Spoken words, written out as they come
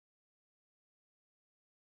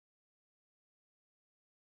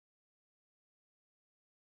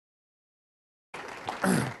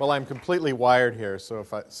Well, I'm completely wired here, so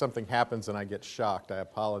if something happens and I get shocked, I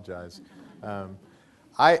apologize.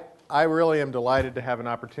 I really am delighted to have an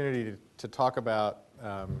opportunity to talk about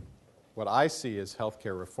what I see as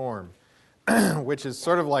healthcare reform, which is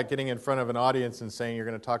sort of like getting in front of an audience and saying you're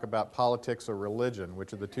going to talk about politics or religion,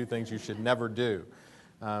 which are the two things you should never do.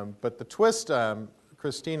 But the twist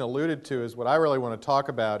Christine alluded to is what I really want to talk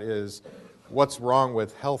about is what's wrong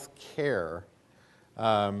with health care,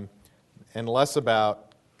 and less about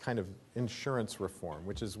kind of insurance reform,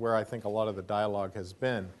 which is where I think a lot of the dialogue has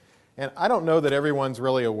been. And I don't know that everyone's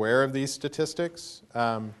really aware of these statistics,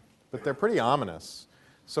 but they're pretty ominous.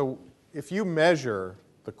 So if you measure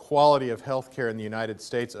the quality of health care in the United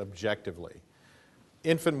States objectively,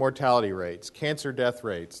 infant mortality rates, cancer death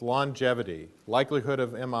rates, longevity, likelihood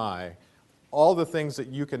of MI, all the things that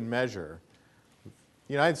you can measure, the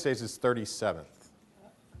United States is 37th.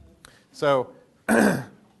 So,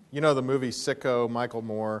 you know the movie Sicko, Michael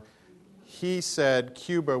Moore, he said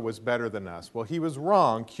Cuba was better than us. Well, he was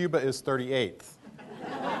wrong. Cuba is 38th.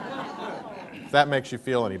 If that makes you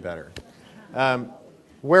feel any better.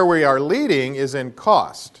 Where we are leading is in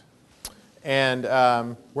cost. And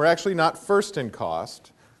we're actually not first in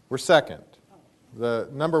cost. We're second. The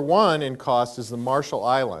number one in cost is the Marshall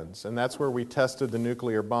Islands, and that's where we tested the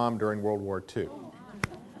nuclear bomb during World War II.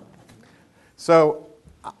 So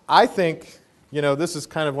I think, you know, this is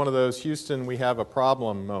kind of one of those Houston, we have a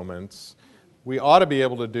problem moments. We ought to be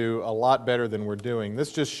able to do a lot better than we're doing.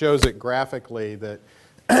 This just shows it graphically that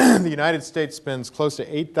the United States spends close to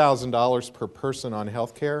 $8,000 per person on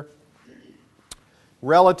health care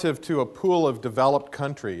relative to a pool of developed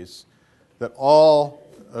countries that all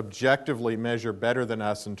objectively measure better than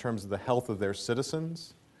us in terms of the health of their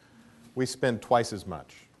citizens. We spend twice as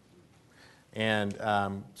much. And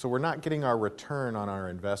so we're not getting our return on our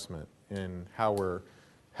investment in how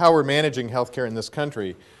we're managing healthcare in this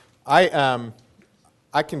country. I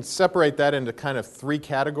can separate that into kind of three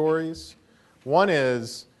categories. One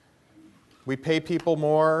is we pay people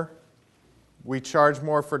more, we charge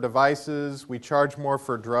more for devices, we charge more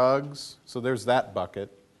for drugs, so there's that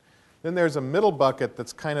bucket. Then there's a middle bucket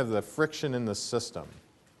that's kind of the friction in the system.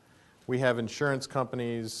 We have insurance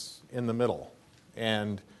companies in the middle,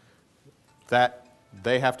 and that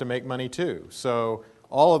they have to make money too. So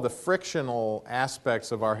all of the frictional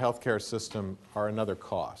aspects of our healthcare system are another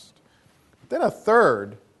cost. Then a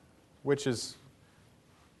third, which is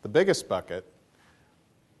the biggest bucket,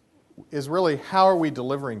 is really how are we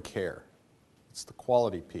delivering care? It's the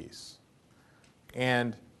quality piece.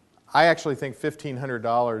 And I actually think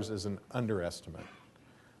 $1,500 is an underestimate.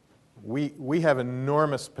 We have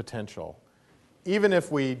enormous potential. Even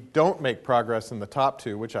if we don't make progress in the top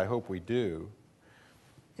two, which I hope we do,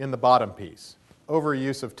 in the bottom piece,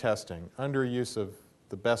 overuse of testing, underuse of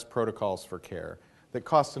the best protocols for care, that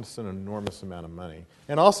cost us an enormous amount of money,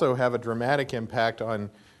 and also have a dramatic impact on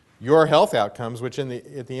your health outcomes, which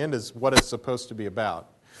at the end is what it's supposed to be about.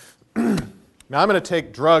 Now I'm going to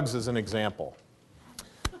take drugs as an example.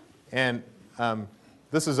 And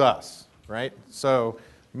this is us, right? So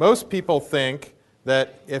most people think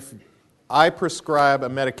that if I prescribe a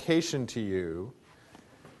medication to you,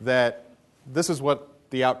 that this is what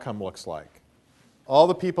the outcome looks like. All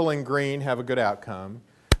the people in green have a good outcome.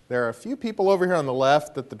 There are a few people over here on the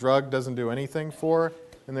left that the drug doesn't do anything for,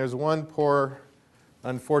 and there's one poor,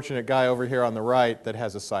 unfortunate guy over here on the right that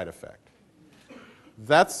has a side effect.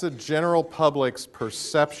 That's the general public's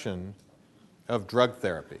perception of drug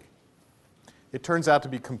therapy. It turns out to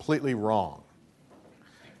be completely wrong.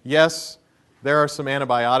 Yes, there are some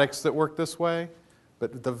antibiotics that work this way,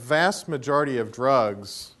 but the vast majority of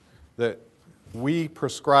drugs that we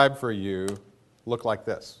prescribe for you look like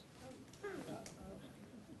this.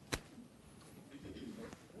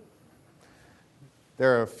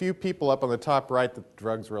 There are a few people up on the top right that the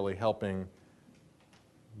drug's really helping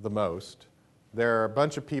the most. There are a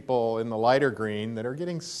bunch of people in the lighter green that are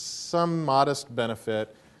getting some modest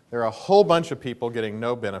benefit. There are a whole bunch of people getting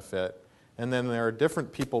no benefit. And then there are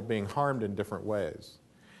different people being harmed in different ways.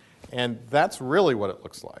 And that's really what it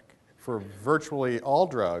looks like for virtually all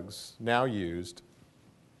drugs now used.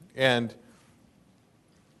 And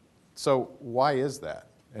so why is that?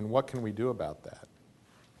 And what can we do about that?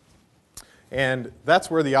 And that's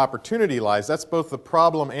where the opportunity lies. That's both the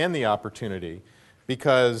problem and the opportunity,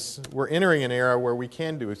 because we're entering an era where we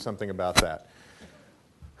can do something about that.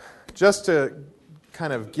 Just to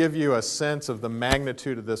kind of give you a sense of the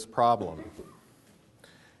magnitude of this problem,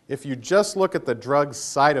 if you just look at the drug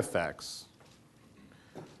side effects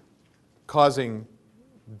causing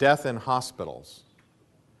death in hospitals,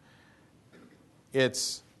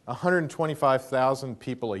 it's 125,000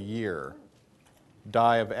 people a year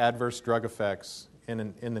die of adverse drug effects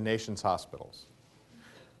in the nation's hospitals.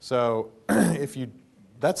 So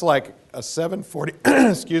that's like a 740,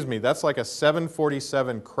 excuse me, that's like a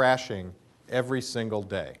 747 crashing every single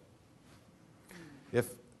day. If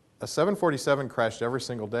a 747 crashed every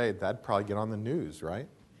single day, that'd probably get on the news, right?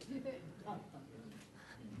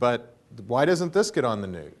 But why doesn't this get on the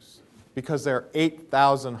news? Because there are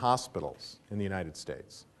 8,000 hospitals in the United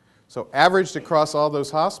States. So averaged across all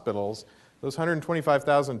those hospitals, those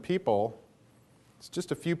 125,000 people, it's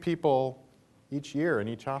just a few people each year in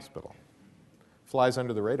each hospital. Flies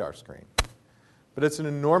under the radar screen. But it's an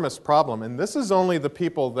enormous problem, and this is only the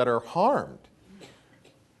people that are harmed.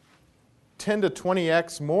 10 to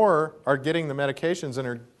 20x more are getting the medications and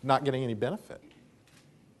are not getting any benefit.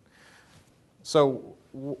 So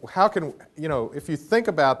how can, if you think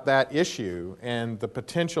about that issue and the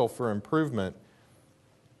potential for improvement,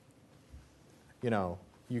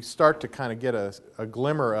 you start to kind of get a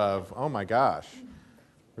glimmer of, oh my gosh,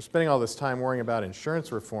 we're spending all this time worrying about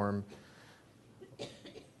insurance reform.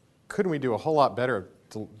 Couldn't we do a whole lot better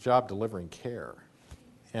job delivering care?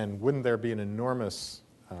 And wouldn't there be an enormous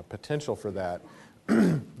potential for that?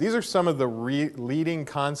 These are some of the leading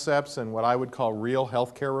concepts in what I would call real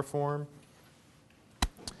healthcare reform.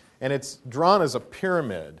 And it's drawn as a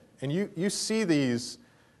pyramid. And you see these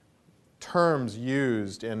terms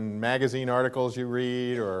used in magazine articles you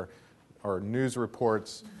read or news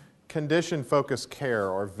reports. Condition-focused care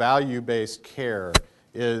or value-based care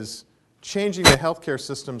is changing the healthcare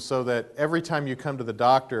system so that every time you come to the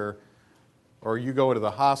doctor or you go to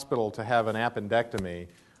the hospital to have an appendectomy,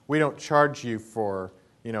 we don't charge you for,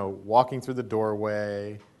 walking through the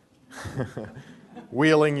doorway,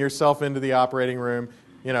 wheeling yourself into the operating room.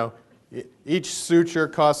 Each suture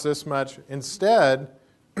costs this much. Instead,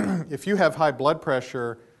 if you have high blood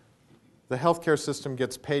pressure, the healthcare system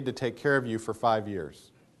gets paid to take care of you for 5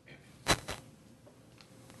 years.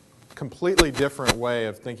 Completely different way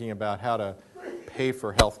of thinking about how to pay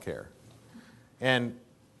for healthcare. And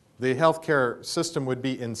the healthcare system would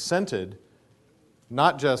be incented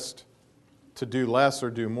not just to do less or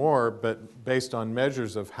do more, but based on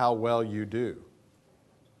measures of how well you do.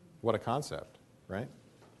 What a concept, right?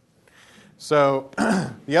 So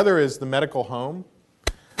the other is the medical home,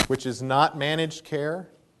 which is not managed care.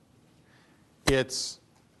 It's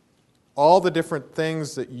all the different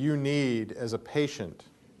things that you need as a patient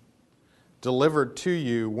delivered to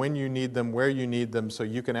you when you need them, where you need them, so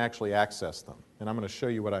you can actually access them. And I'm going to show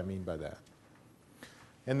you what I mean by that.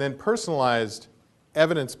 And then personalized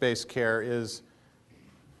evidence-based care is,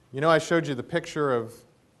 I showed you the picture of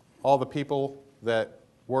all the people that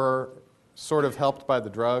were sort of helped by the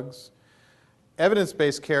drugs.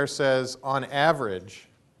 Evidence-based care says, on average,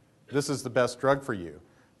 this is the best drug for you.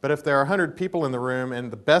 But if there are 100 people in the room and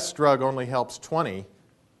the best drug only helps 20,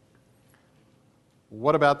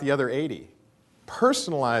 what about the other 80?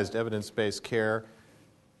 Personalized evidence-based care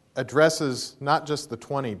addresses not just the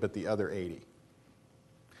 20, but the other 80.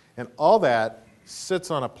 And all that sits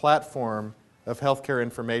on a platform of healthcare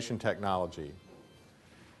information technology.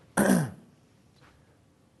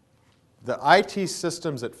 The IT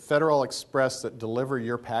systems at Federal Express that deliver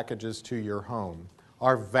your packages to your home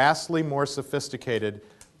are vastly more sophisticated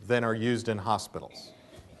than are used in hospitals.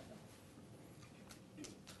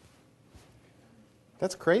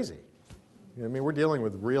 That's crazy. We're dealing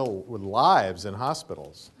with with lives in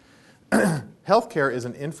hospitals. Healthcare is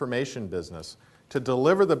an information business. To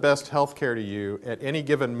deliver the best healthcare to you at any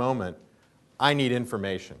given moment, I need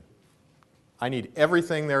information. I need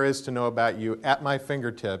everything there is to know about you at my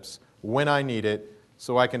fingertips when I need it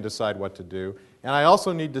so I can decide what to do. And I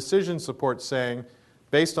also need decision support saying,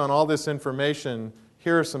 based on all this information,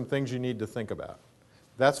 here are some things you need to think about.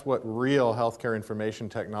 That's what real healthcare information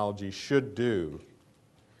technology should do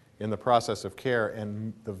in the process of care.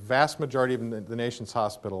 And the vast majority of the nation's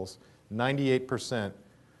hospitals, 98%,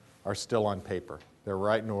 are still on paper. They're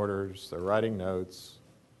writing orders, they're writing notes.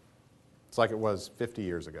 It's like it was 50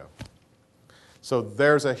 years ago. So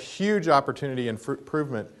there's a huge opportunity and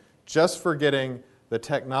improvement just for getting the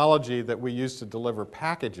technology that we use to deliver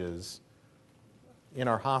packages in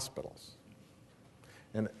our hospitals.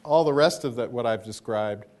 And all the rest of what I've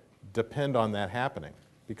described depend on that happening,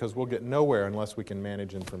 because we'll get nowhere unless we can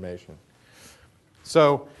manage information.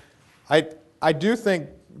 So I do think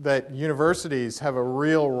that universities have a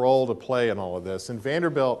real role to play in all of this, and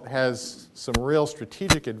Vanderbilt has some real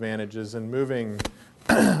strategic advantages in moving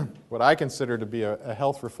what I consider to be a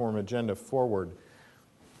health reform agenda forward.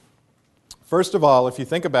 First of all, if you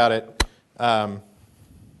think about it,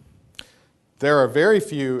 There are very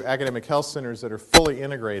few academic health centers that are fully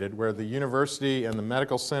integrated, where the university and the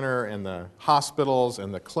medical center and the hospitals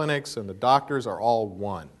and the clinics and the doctors are all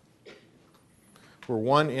one. We're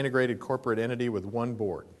one integrated corporate entity with one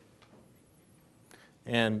board.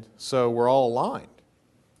 And so we're all aligned.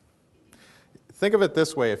 Think of it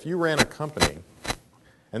this way: if you ran a company,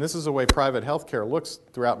 and this is the way private healthcare looks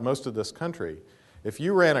throughout most of this country, if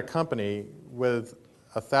you ran a company with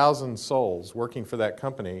 1,000 souls working for that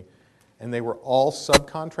company, and they were all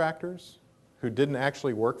subcontractors who didn't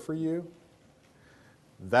actually work for you,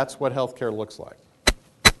 that's what healthcare looks like.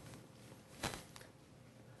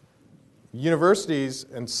 Universities,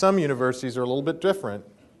 and some universities are a little bit different,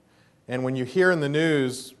 and when you hear in the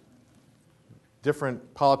news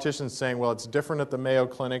different politicians saying, well, it's different at the Mayo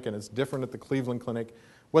Clinic and it's different at the Cleveland Clinic,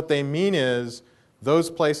 what they mean is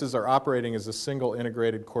those places are operating as a single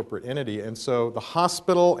integrated corporate entity, and so the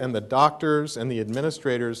hospital and the doctors and the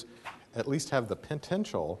administrators at least have the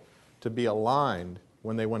potential to be aligned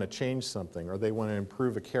when they want to change something or they want to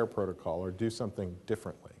improve a care protocol or do something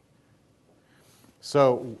differently.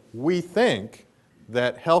 So we think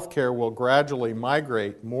that healthcare will gradually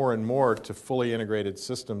migrate more and more to fully integrated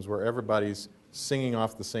systems where everybody's singing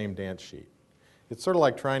off the same dance sheet. It's sort of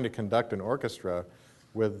like trying to conduct an orchestra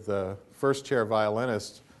with the first chair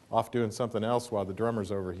violinist off doing something else while the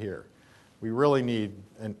drummer's over here. We really need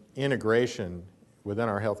an integration within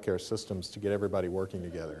our healthcare systems to get everybody working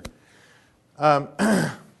together.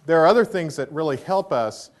 There are other things that really help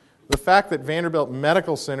us. The fact that Vanderbilt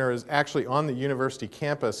Medical Center is actually on the university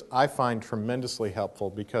campus, I find tremendously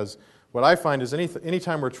helpful, because what I find is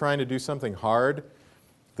anytime we're trying to do something hard,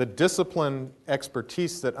 the discipline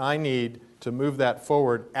expertise that I need to move that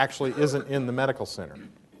forward actually isn't in the medical center.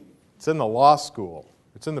 It's in the law school.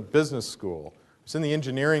 It's in the business school. It's in the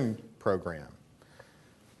engineering program.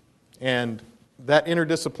 And that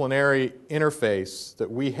interdisciplinary interface that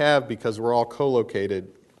we have, because we're all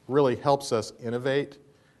co-located, really helps us innovate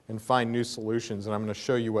and find new solutions. And I'm going to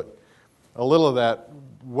show you a little of that,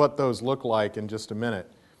 what those look like in just a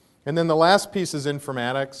minute. And then the last piece is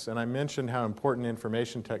informatics, and I mentioned how important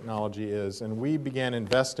information technology is. And we began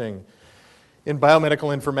investing in biomedical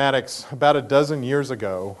informatics about a dozen years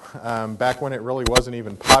ago, back when it really wasn't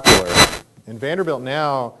even popular. And Vanderbilt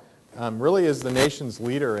now really is the nation's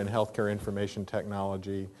leader in healthcare information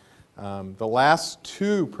technology. The last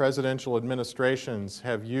two presidential administrations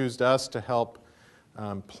have used us to help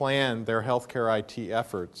plan their healthcare IT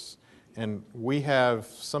efforts. And we have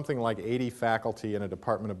something like 80 faculty in a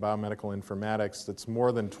department of biomedical informatics that's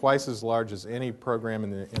more than twice as large as any program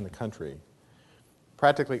in the country.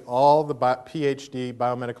 Practically all the PhD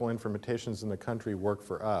biomedical informaticians in the country work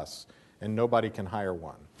for us, and nobody can hire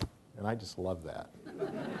one. And I just love that.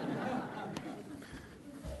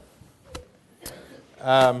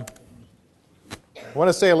 I want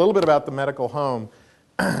to say a little bit about the medical home.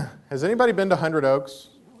 Has anybody been to 100 Oaks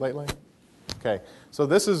lately? Okay, so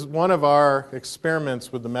this is one of our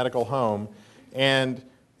experiments with the medical home, and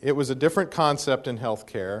it was a different concept in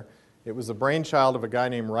healthcare. It was the brainchild of a guy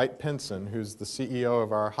named Wright Pinson, who's the CEO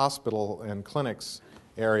of our hospital and clinics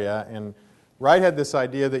area. And Wright had this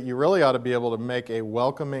idea that you really ought to be able to make a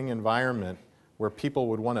welcoming environment where people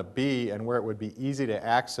would want to be and where it would be easy to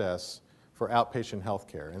access for outpatient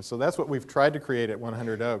healthcare. And so that's what we've tried to create at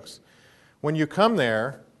 100 Oaks. When you come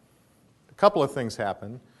there, a couple of things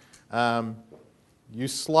happen. You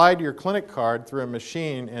slide your clinic card through a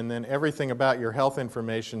machine, and then everything about your health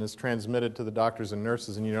information is transmitted to the doctors and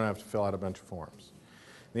nurses, and you don't have to fill out a bunch of forms.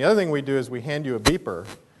 The other thing we do is we hand you a beeper,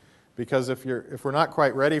 because if we're not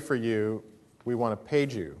quite ready for you, we want to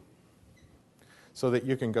page you so that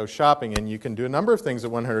you can go shopping, and you can do a number of things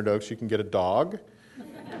at 100 Oaks. You can get a dog.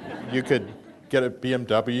 You could get a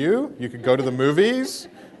BMW. You could go to the movies.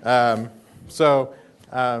 So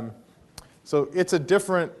it's a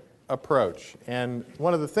different approach. And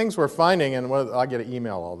one of the things we're finding, and I get an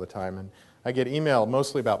email all the time, and I get email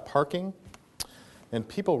mostly about parking, and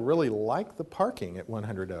people really like the parking at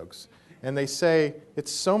 100 Oaks. And they say,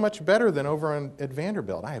 it's so much better than over at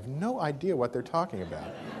Vanderbilt. I have no idea what they're talking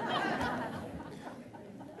about.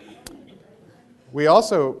 We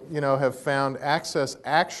also, have found access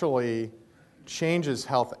actually changes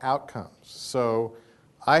health outcomes. So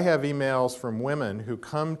I have emails from women who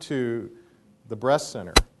come to the breast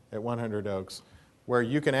center at 100 Oaks where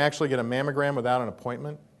you can actually get a mammogram without an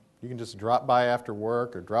appointment. You can just drop by after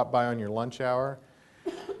work or drop by on your lunch hour.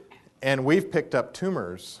 And we've picked up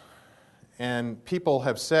tumors. And people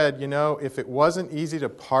have said, if it wasn't easy to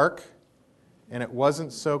park and it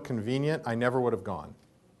wasn't so convenient, I never would have gone.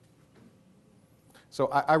 So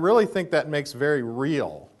I really think that makes very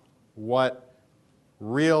real what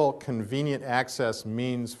real convenient access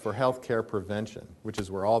means for healthcare prevention, which is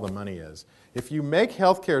where all the money is. If you make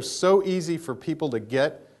healthcare so easy for people to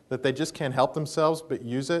get that they just can't help themselves but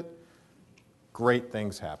use it, great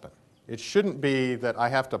things happen. It shouldn't be that I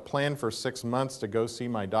have to plan for 6 months to go see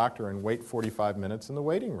my doctor and wait 45 minutes in the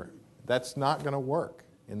waiting room. That's not going to work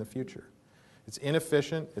in the future. It's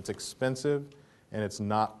inefficient, it's expensive, and it's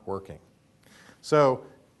not working. So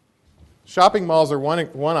shopping malls are one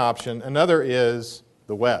option. Another is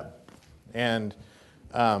the web. And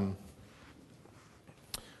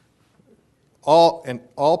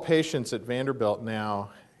all patients at Vanderbilt now,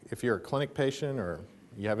 if you're a clinic patient or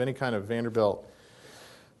you have any kind of Vanderbilt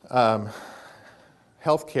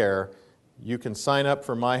health care, you can sign up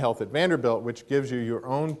for My Health at Vanderbilt, which gives you your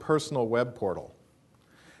own personal web portal.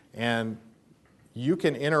 And you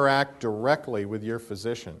can interact directly with your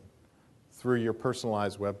physician through your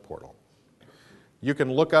personalized web portal. You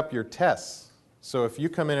can look up your tests. So if you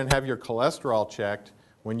come in and have your cholesterol checked,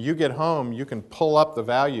 when you get home, you can pull up the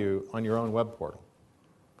value on your own web portal.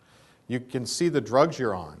 You can see the drugs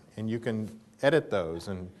you're on, and you can edit those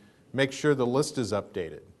and make sure the list is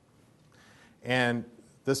updated. And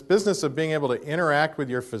this business of being able to interact with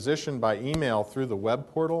your physician by email through the web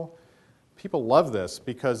portal, people love this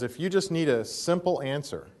because if you just need a simple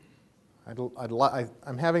answer,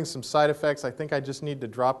 I'm having some side effects, I think I just need to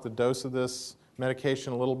drop the dose of this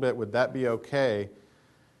medication a little bit, would that be okay?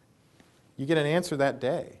 You get an answer that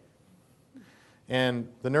day. And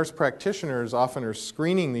the nurse practitioners often are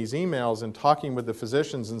screening these emails and talking with the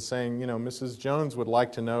physicians and saying, you know, Mrs. Jones would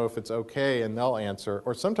like to know if it's okay, and they'll answer.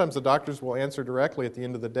 Or sometimes the doctors will answer directly at the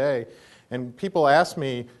end of the day. And people ask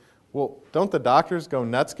me, well, don't the doctors go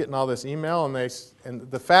nuts getting all this email?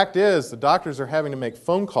 And the fact is, the doctors are having to make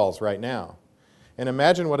phone calls right now. And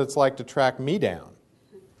imagine what it's like to track me down.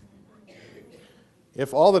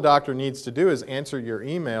 If all the doctor needs to do is answer your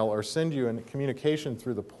email or send you a communication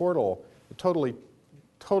through the portal, it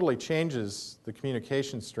totally changes the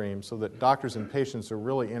communication stream so that doctors and patients are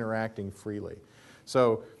really interacting freely.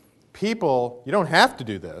 So people, you don't have to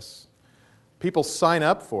do this. People sign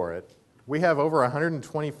up for it. We have over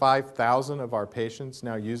 125,000 of our patients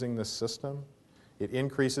now using this system. It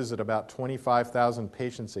increases at about 25,000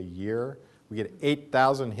 patients a year. We get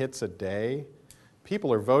 8,000 hits a day.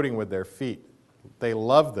 People are voting with their feet. They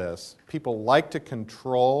love this. People like to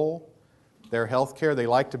control their health care. They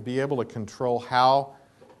like to be able to control how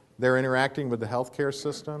they're interacting with the healthcare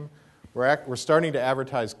system. We're starting to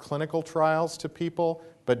advertise clinical trials to people,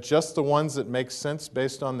 but just the ones that make sense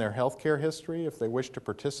based on their healthcare history if they wish to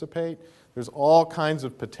participate. There's all kinds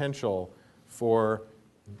of potential for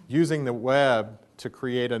using the web to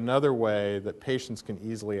create another way that patients can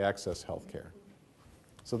easily access healthcare.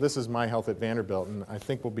 So this is My Health at Vanderbilt, and I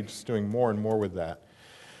think we'll be just doing more and more with that.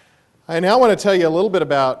 I now want to tell you a little bit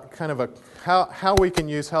about kind of how we can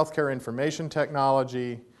use healthcare information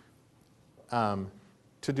technology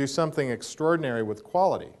to do something extraordinary with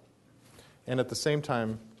quality and at the same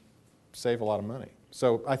time save a lot of money.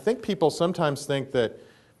 So I think people sometimes think that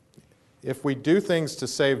if we do things to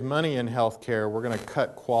save money in healthcare, we're going to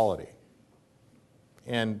cut quality.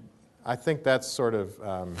 And I think that's sort of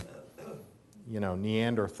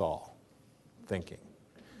Neanderthal thinking.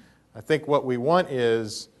 I think what we want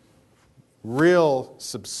is real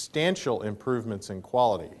substantial improvements in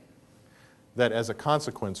quality that as a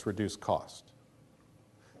consequence reduce cost.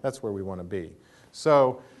 That's where we want to be.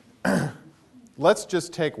 So let's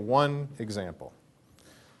just take one example.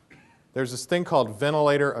 There's this thing called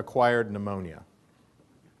ventilator-acquired pneumonia.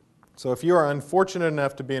 So if you are unfortunate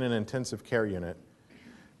enough to be in an intensive care unit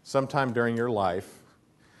sometime during your life,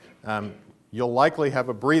 you'll likely have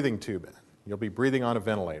a breathing tube in. You'll be breathing on a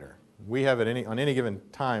ventilator. We have on any given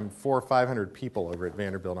time 400 or 500 people over at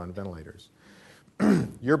Vanderbilt on ventilators.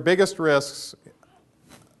 Your biggest risks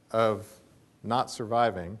of not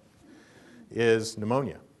surviving is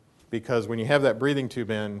pneumonia, because when you have that breathing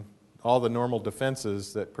tube in, all the normal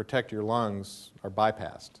defenses that protect your lungs are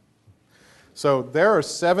bypassed. So there are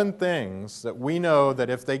 7 things that we know that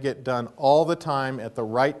if they get done all the time at the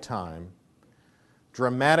right time,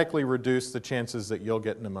 dramatically reduce the chances that you'll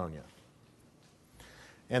get pneumonia.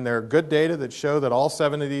 And there are good data that show that all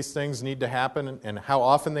 7 of these things need to happen and how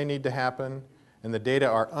often they need to happen, and the data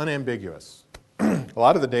are unambiguous. A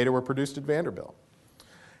lot of the data were produced at Vanderbilt.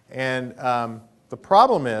 And the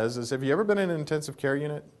problem is have you ever been in an intensive care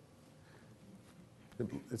unit?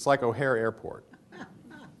 It's like O'Hare Airport.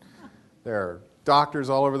 There are doctors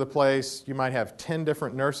all over the place. You might have 10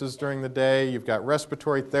 different nurses during the day. You've got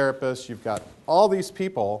respiratory therapists. You've got all these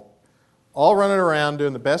people all running around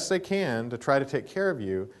doing the best they can to try to take care of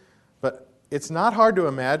you. But it's not hard to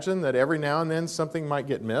imagine that every now and then something might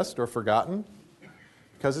get missed or forgotten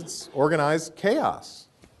because it's organized chaos.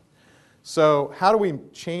 So how do we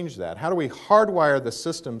change that? How do we hardwire the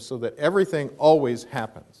system so that everything always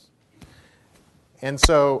happens? And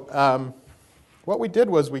so what we did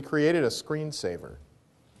was we created a screensaver.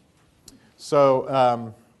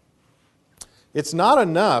 So it's not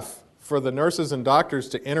enough for the nurses and doctors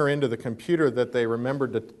to enter into the computer that they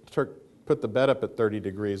remembered to put the bed up at 30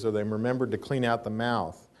 degrees or they remembered to clean out the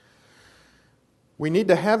mouth. We need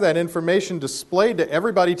to have that information displayed to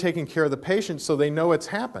everybody taking care of the patient so they know it's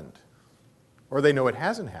happened or they know it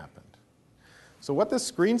hasn't happened. So what this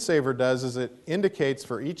screensaver does is it indicates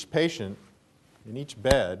for each patient in each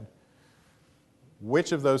bed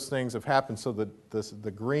which of those things have happened. So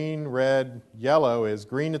the green, red, yellow is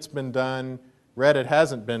green, it's been done, red, it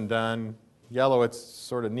hasn't been done, yellow, it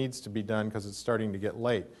sort of needs to be done because it's starting to get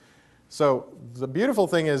late. So the beautiful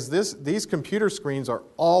thing is these computer screens are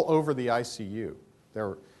all over the ICU. There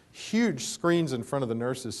are huge screens in front of the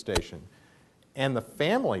nurses' station, and the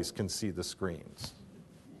families can see the screens.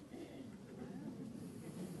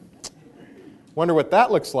 Wonder what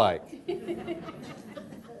that looks like.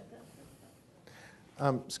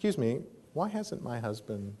 Excuse me, why hasn't my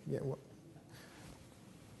husband...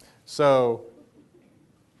 So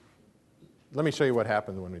let me show you what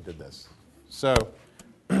happened when we did this. So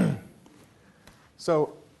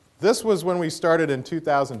this was when we started in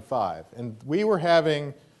 2005, and we were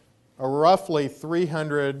having a roughly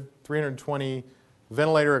 300, 320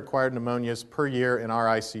 ventilator-acquired pneumonias per year in our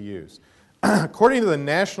ICUs. According to the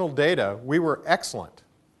national data, we were excellent.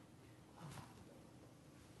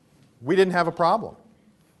 We didn't have a problem.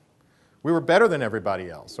 We were better than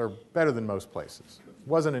everybody else, or better than most places. It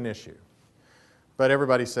wasn't an issue. But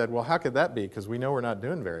everybody said, well, how could that be? Because we know we're not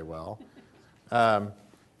doing very well.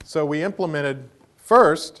 So we implemented,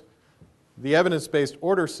 first, the evidence-based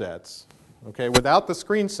order sets, okay, without the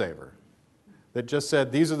screensaver, that just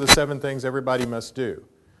said, these are the 7 things everybody must do.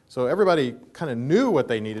 So everybody kind of knew what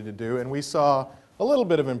they needed to do, and we saw a little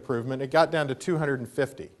bit of improvement. It got down to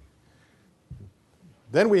 250.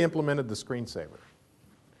 Then we implemented the screensaver,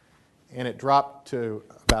 and it dropped to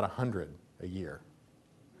about 100 a year.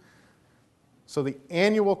 So the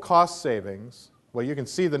annual cost savings, well, you can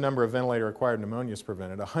see the number of ventilator-acquired pneumonias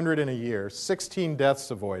prevented, 100 in a year, 16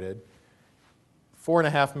 deaths avoided,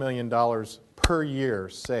 $4.5 million per year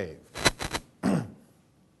saved.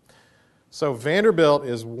 So Vanderbilt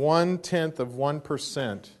is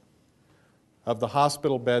 0.1% of the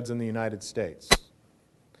hospital beds in the United States.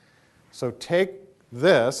 So take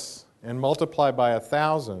this and multiply by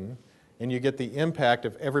 1,000, and you get the impact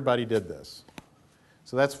if everybody did this.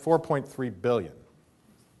 So that's $4.3 billion.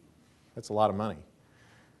 That's a lot of money.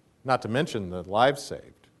 Not to mention the lives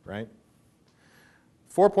saved, right?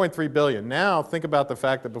 $4.3 billion. Now think about the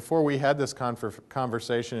fact that before we had this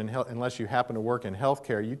conversation, unless you happen to work in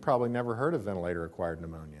healthcare, you'd probably never heard of ventilator-acquired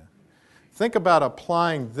pneumonia. Think about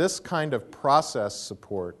applying this kind of process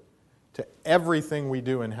support to everything we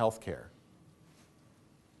do in healthcare.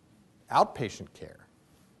 Outpatient care,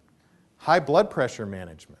 high blood pressure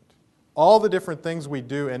management, all the different things we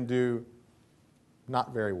do and do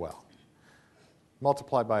not very well.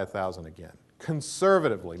 Multiplied by 1,000 again.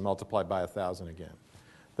 Conservatively multiplied by 1,000 again.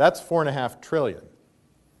 That's $4.5 trillion.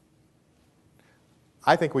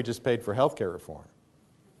 I think we just paid for healthcare reform.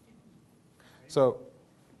 So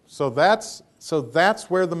that's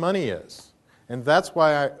where the money is. And that's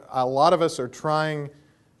why a lot of us are trying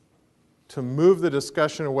to move the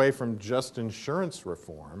discussion away from just insurance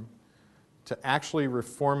reform to actually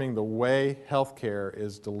reforming the way healthcare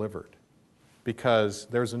is delivered, because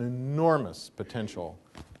there's an enormous potential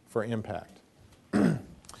for impact.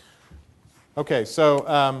 Okay,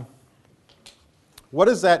 so what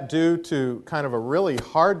does that do to kind of a really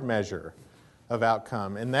hard measure of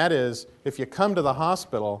outcome? And that is, if you come to the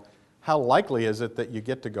hospital, how likely is it that you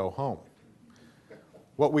get to go home?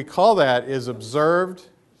 What we call that is observed.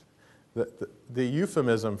 The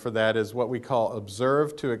euphemism for that is what we call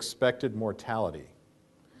observed to expected mortality.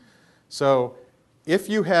 So if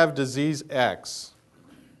you have disease X,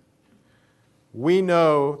 we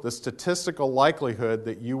know the statistical likelihood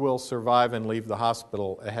that you will survive and leave the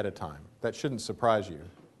hospital ahead of time. That shouldn't surprise you.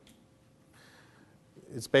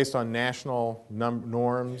 It's based on national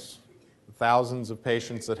norms, thousands of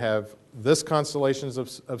patients that have this constellations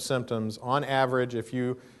of symptoms. On average, if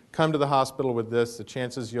you come to the hospital with this, the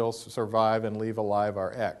chances you'll survive and leave alive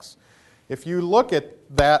are X. If you look at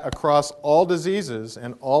that across all diseases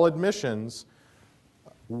and all admissions,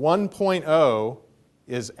 1.0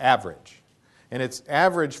 is average. And it's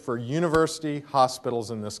average for university hospitals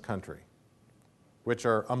in this country. which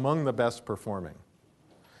are among the best performing.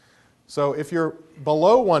 So if you're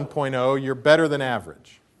below 1.0, you're better than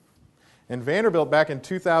average. And Vanderbilt back in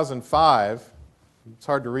 2005, it's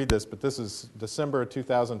hard to read this, but this is December of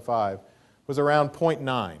 2005, was around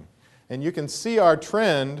 0.9. And you can see our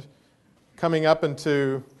trend coming up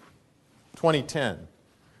into 2010.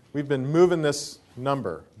 We've been moving this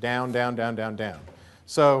number down, down, down, down, down.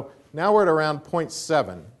 So now we're at around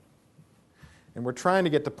 0.7, and we're trying to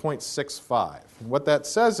get to 0.65. And what that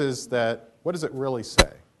says is that, what does it really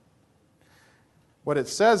say? What it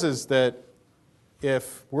says is that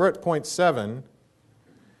if we're at 0.7,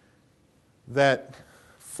 that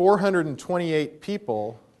 428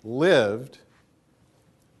 people lived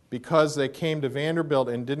because they came to Vanderbilt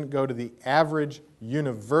and didn't go to the average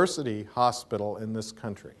university hospital in this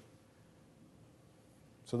country.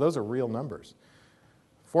 So those are real numbers.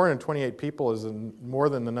 428 people is more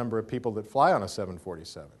than the number of people that fly on a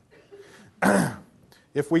 747.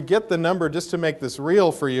 If we get the number, just to make this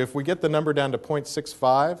real for you, if we get the number down to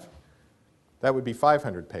 0.65, that would be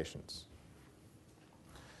 500 patients.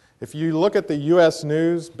 If you look at the U.S.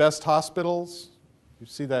 News Best Hospitals, you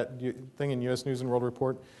see that thing in U.S. News and World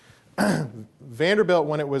Report? Vanderbilt,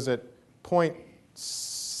 when it was at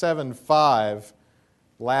 0.75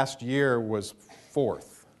 last year, was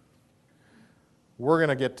 4th. We're going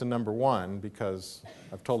to get to number 1 because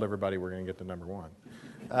I've told everybody we're going to get to number 1.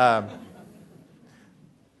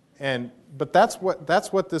 But that's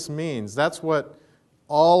what this means. That's what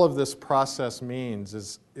all of this process means,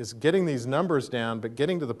 is getting these numbers down, but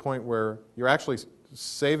getting to the point where you're actually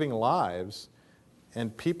saving lives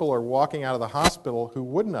and people are walking out of the hospital who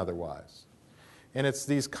wouldn't otherwise. And it's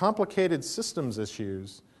these complicated systems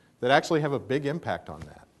issues that actually have a big impact on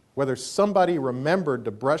that. Whether somebody remembered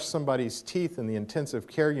to brush somebody's teeth in the intensive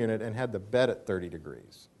care unit and had the bed at 30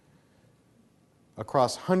 degrees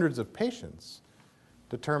across hundreds of patients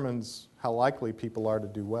determines how likely people are to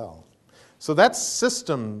do well. So that's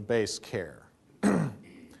system-based care.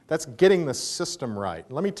 That's getting the system right.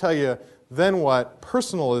 Let me tell you then what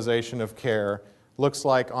personalization of care looks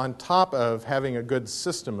like on top of having a good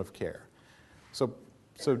system of care. So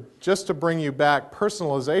just to bring you back,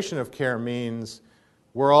 personalization of care means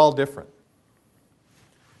we're all different.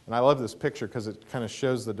 And I love this picture because it kind of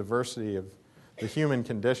shows the diversity of the human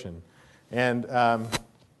condition. And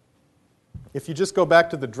if you just go back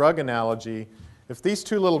to the drug analogy, if these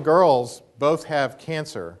two little girls both have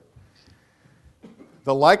cancer,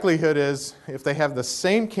 the likelihood is if they have the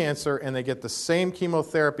same cancer and they get the same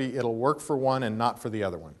chemotherapy, it'll work for one and not for the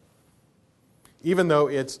other one. Even though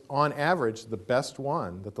it's, on average, the best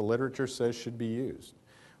one that the literature says should be used.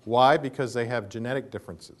 Why? Because they have genetic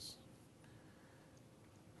differences.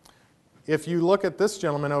 If you look at this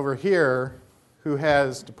gentleman over here who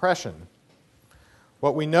has depression,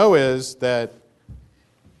 what we know is that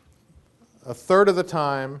a third of the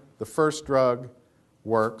time the first drug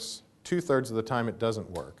works, 2/3 of the time it doesn't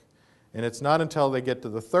work. And it's not until they get to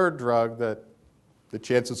the third drug that the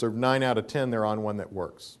chances are 9 out of 10 they're on one that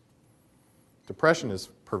works. Depression is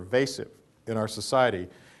pervasive in our society.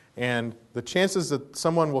 And the chances that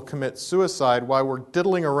someone will commit suicide while we're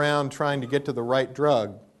diddling around trying to get to the right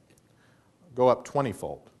drug go up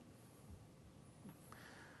 20-fold.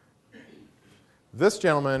 This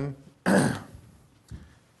gentleman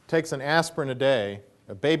takes an aspirin a day,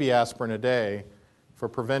 a baby aspirin a day, for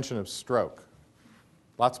prevention of stroke.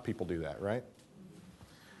 Lots of people do that, right?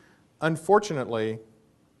 Unfortunately,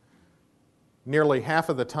 nearly half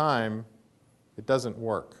of the time, it doesn't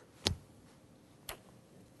work.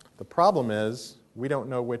 The problem is, we don't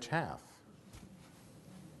know which half.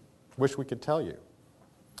 Wish we could tell you.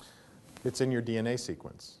 It's in your DNA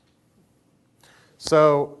sequence.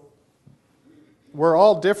 So, we're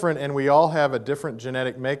all different and we all have a different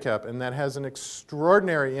genetic makeup, and that has an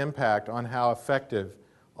extraordinary impact on how effective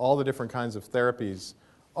all the different kinds of therapies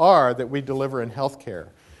are that we deliver in healthcare.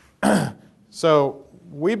 So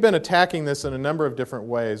we've been attacking this in a number of different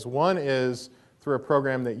ways. One is through a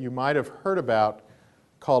program that you might have heard about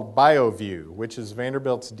called BioView, which is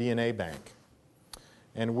Vanderbilt's DNA bank.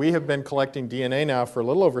 And we have been collecting DNA now for a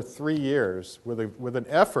little over 3 years with an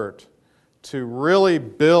effort to really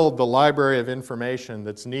build the library of information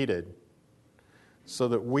that's needed so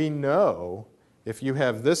that we know if you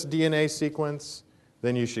have this DNA sequence,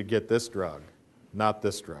 then you should get this drug, not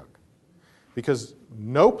this drug. Because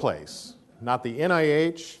no place, not the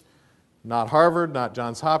NIH, not Harvard, not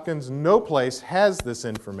Johns Hopkins, no place has this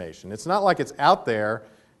information. It's not like it's out there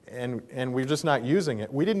and we're just not using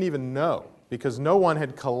it. We didn't even know because no one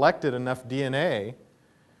had collected enough DNA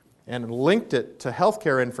and linked it to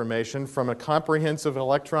healthcare information from a comprehensive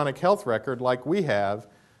electronic health record like we have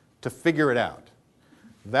to figure it out.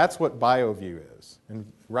 That's what BioView is.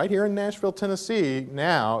 And right here in Nashville, Tennessee,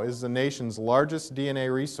 now is the nation's largest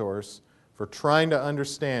DNA resource for trying to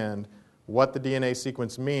understand what the DNA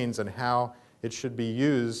sequence means and how it should be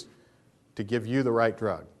used to give you the right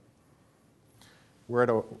drug.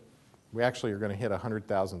 We actually are going to hit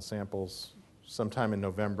 100,000 samples sometime in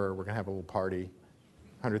November. We're going to have a little party,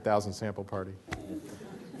 100,000 sample party.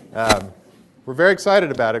 We're very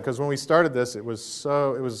excited about it because when we started this, it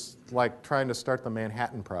was like trying to start the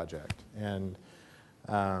Manhattan Project. And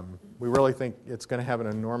we really think it's going to have an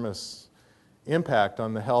enormous impact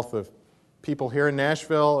on the health of people here in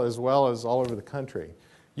Nashville as well as all over the country.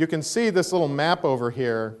 You can see this little map over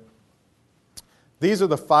here. These are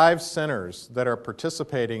the 5 centers that are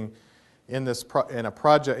participating in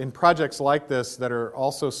projects like this that are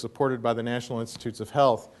also supported by the National Institutes of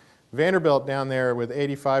Health. Vanderbilt down there with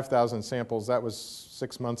 85,000 samples, that was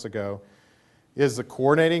 6 months ago, is the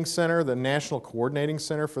coordinating center, the national coordinating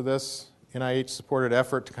center for this NIH-supported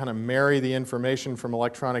effort to kind of marry the information from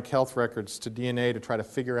electronic health records to DNA to try to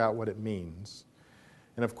figure out what it means.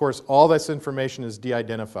 And of course, all this information is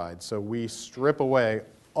de-identified, so we strip away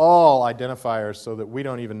all identifiers so that we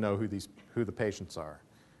don't even know who the patients are.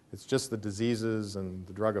 It's just the diseases and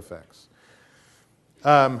the drug effects.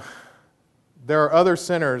 There are other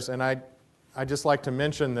centers, and I'd just like to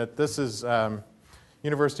mention that this is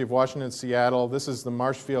University of Washington, Seattle. This is the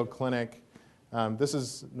Marshfield Clinic. This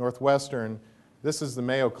is Northwestern. This is the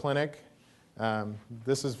Mayo Clinic.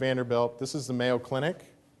 This is Vanderbilt. This is the Mayo Clinic.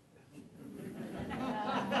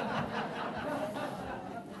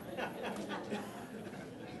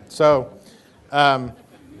 So,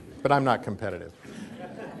 but I'm not competitive.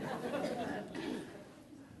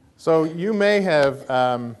 So you may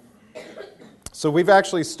have, so we've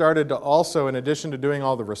actually started to also, in addition to doing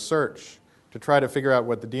all the research to try to figure out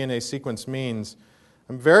what the DNA sequence means,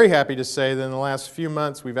 I'm very happy to say that in the last few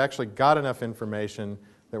months we've actually got enough information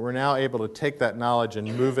that we're now able to take that knowledge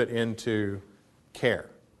and move it into care.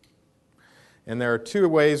 And there are 2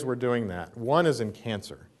 ways we're doing that. One is in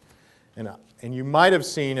cancer. And you might have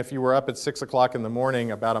seen, if you were up at 6 o'clock in the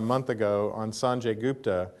morning about a month ago on Sanjay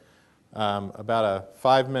Gupta, about a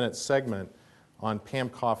 5-minute segment on Pam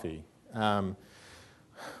Coffey.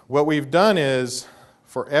 What we've done is,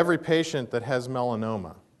 for every patient that has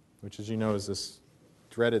melanoma, which as you know is this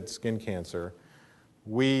dreaded skin cancer,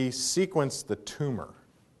 we sequenced the tumor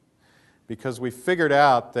because we figured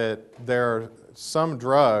out that there are some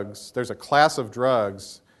drugs, there's a class of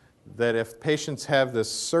drugs that if patients have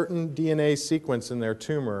this certain DNA sequence in their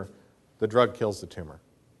tumor, the drug kills the tumor.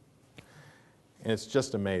 And it's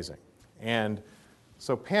just amazing. And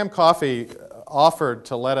so Pam Coffey offered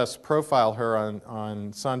to let us profile her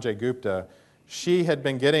on Sanjay Gupta. She had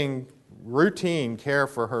been getting routine care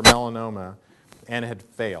for her melanoma and had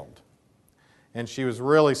failed. And she was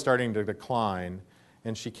really starting to decline.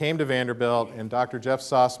 And she came to Vanderbilt, and Dr. Jeff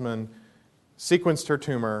Sossman sequenced her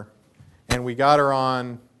tumor, and we got her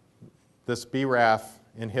on this BRAF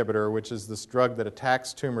inhibitor, which is this drug that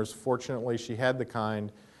attacks tumors. Fortunately, she had the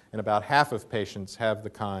kind, and about half of patients have the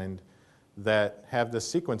kind that have this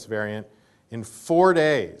sequence variant. In 4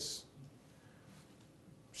 days,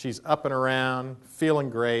 she's up and around, feeling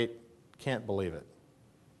great, can't believe it.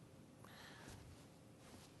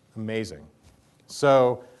 Amazing.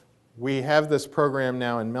 So we have this program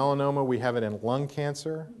now in melanoma, we have it in lung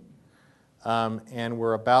cancer, and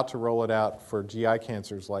we're about to roll it out for GI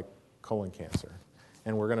cancers like colon cancer.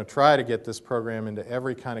 And we're going to try to get this program into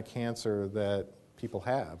every kind of cancer that people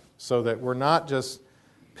have, so that we're not just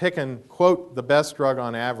picking, quote, the best drug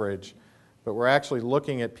on average, but we're actually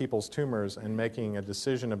looking at people's tumors and making a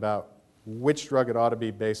decision about which drug it ought to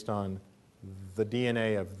be based on the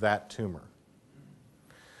DNA of that tumor.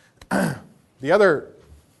 The other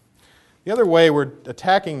way we're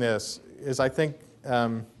attacking this is, I think,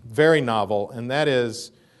 very novel, and that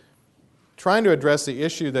is trying to address the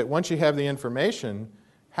issue that once you have the information,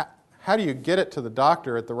 how do you get it to the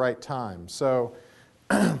doctor at the right time? So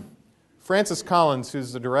Francis Collins,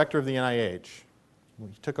 who's the director of the NIH,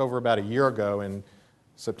 he took over about a year ago in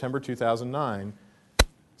September 2009,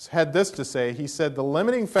 had this to say. He said, the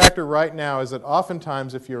limiting factor right now is that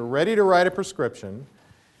oftentimes if you're ready to write a prescription,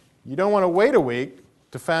 you don't want to wait a week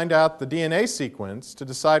to find out the DNA sequence to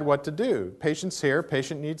decide what to do. Patient's here,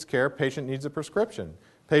 patient needs care, patient needs a prescription.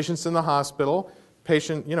 Patient's in the hospital,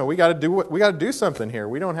 patient, we got to do something here.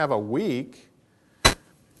 We don't have a week.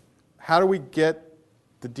 How do we get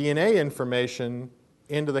the DNA information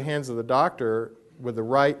into the hands of the doctor with the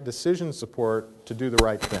right decision support to do the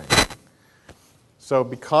right thing? So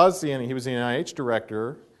because he was the NIH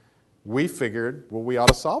director, we figured, well, we ought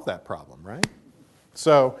to solve that problem, right?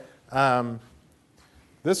 So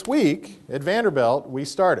this week at Vanderbilt, we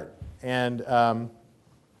started. And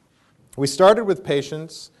we started with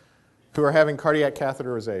patients who are having cardiac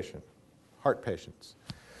catheterization, heart patients.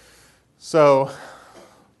 So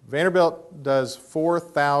Vanderbilt does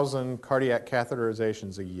 4,000 cardiac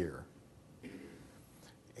catheterizations a year.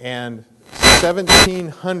 And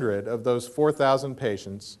 1,700 of those 4,000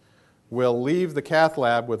 patients will leave the cath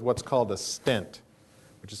lab with what's called a stent,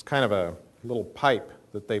 which is kind of a little pipe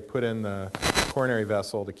that they put in the coronary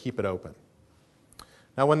vessel to keep it open.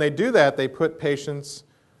 Now, when they do that, they put patients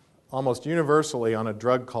almost universally on a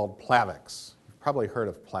drug called Plavix. You've probably heard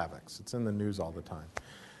of Plavix. It's in the news all the time.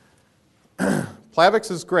 Plavix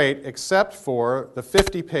is great, except for the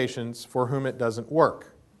 50 patients for whom it doesn't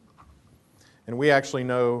work. And we actually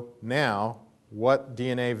know now what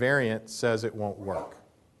DNA variant says it won't work.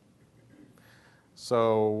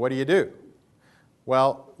 So what do you do?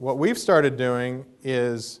 Well, what we've started doing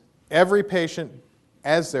is every patient,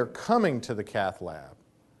 as they're coming to the cath lab,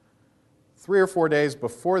 3 or 4 days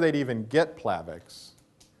before they'd even get Plavix,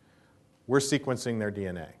 we're sequencing their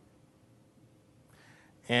DNA.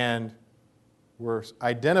 And we're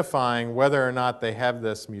identifying whether or not they have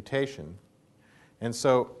this mutation. And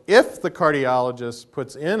so if the cardiologist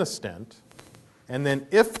puts in a stent, and then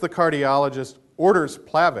if the cardiologist orders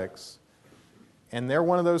Plavix, and they're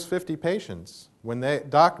one of those 50 patients, when the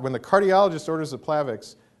cardiologist orders the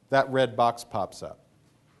Plavix, that red box pops up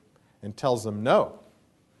and tells them, no,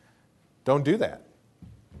 don't do that.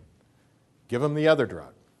 Give them the other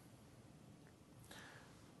drug.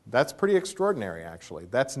 That's pretty extraordinary, actually.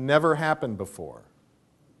 That's never happened before,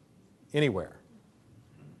 anywhere.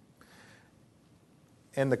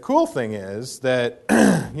 And the cool thing is that,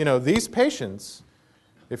 these patients,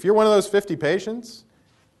 if you're one of those 50 patients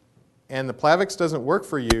and the Plavix doesn't work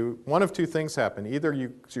for you, one of two things happen. Either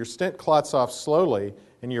your stent clots off slowly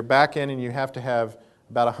and you're back in and you have to have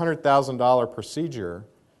about a $100,000 procedure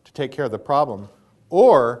to take care of the problem,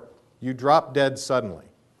 or you drop dead suddenly.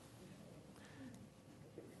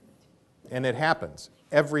 And it happens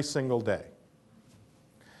every single day.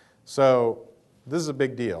 So this is a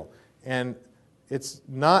big deal. And it's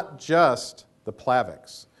not just the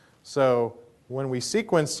Plavix. So when we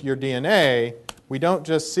sequence your DNA, we don't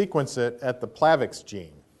just sequence it at the Plavix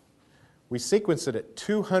gene. We sequence it at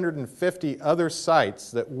 250 other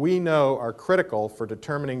sites that we know are critical for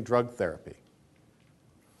determining drug therapy.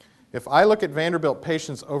 If I look at Vanderbilt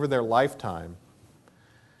patients over their lifetime,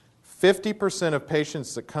 50% of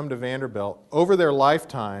patients that come to Vanderbilt over their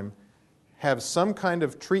lifetime have some kind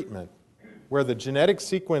of treatment where the genetic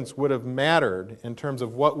sequence would have mattered in terms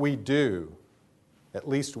of what we do at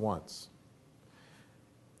least once.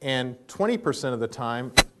 And 20% of the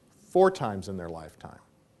time, 4 times in their lifetime.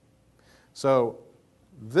 So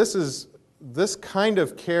this kind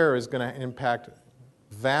of care is going to impact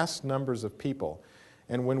vast numbers of people.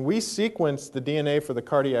 And when we sequence the DNA for the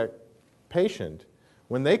cardiac patient,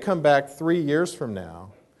 when they come back 3 years from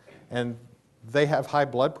now and they have high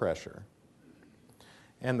blood pressure,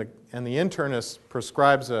 and the internist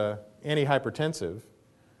prescribes an antihypertensive,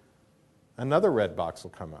 another red box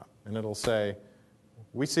will come up, and it'll say,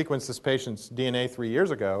 we sequenced this patient's DNA 3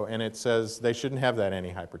 years ago, and it says they shouldn't have that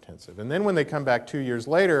antihypertensive. And then when they come back 2 years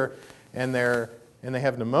later and they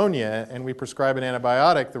have pneumonia and we prescribe an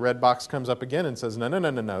antibiotic, the red box comes up again and says,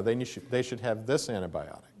 no, they should have this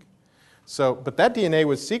antibiotic. So, but that DNA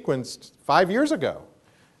was sequenced 5 years ago.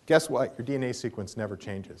 Guess what? Your DNA sequence never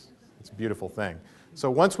changes. It's a beautiful thing. So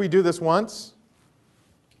once we do this once,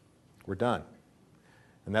 we're done.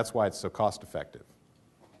 And that's why it's so cost effective.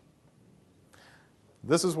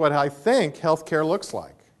 This is what I think healthcare looks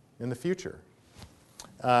like in the future.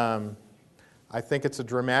 I think it's a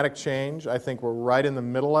dramatic change. I think we're right in the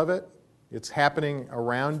middle of it. It's happening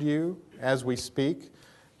around you as we speak.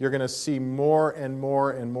 You're going to see more and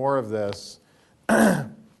more and more of this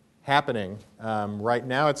happening. Right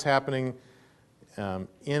now it's happening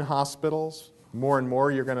in hospitals. More and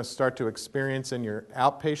more you're going to start to experience in your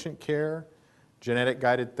outpatient care,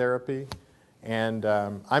 genetic-guided therapy. And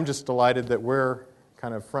I'm just delighted that we're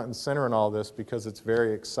kind of front and center in all this because it's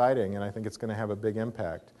very exciting and I think it's going to have a big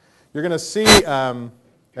impact. You're going to see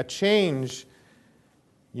a change,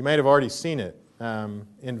 you might have already seen it,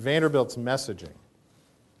 in Vanderbilt's messaging.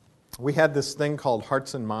 We had this thing called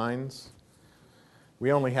Hearts and Minds.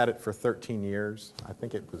 We only had it for 13 years. I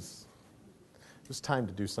think it was time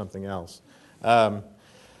to do something else.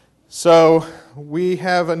 So we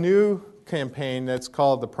have a new campaign that's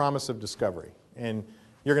called The Promise of Discovery. And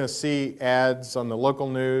you're going to see ads on the local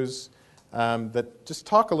news that just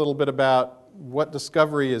talk a little bit about what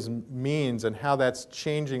discovery means and how that's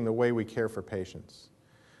changing the way we care for patients.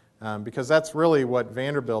 because that's really what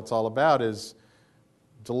Vanderbilt's all about, is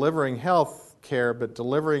delivering health care, but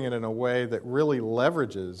delivering it in a way that really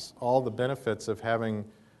leverages all the benefits of having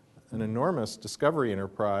an enormous discovery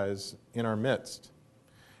enterprise in our midst.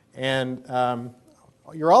 And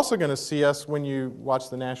you're also going to see us when you watch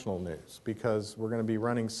the national news, because we're going to be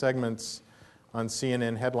running segments on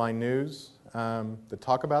CNN headline news that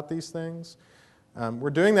talk about these things. We're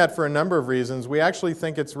doing that for a number of reasons. We actually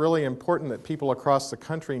think it's really important that people across the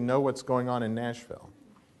country know what's going on in Nashville.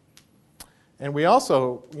 And we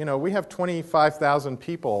also, we have 25,000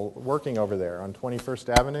 people working over there on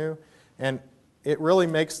 21st Avenue, and it really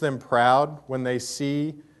makes them proud when they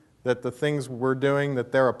see that the things we're doing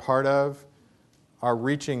that they're a part of are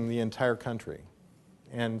reaching the entire country.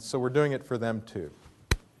 And so we're doing it for them too.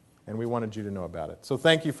 And we wanted you to know about it. So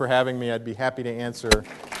thank you for having me. I'd be happy to answer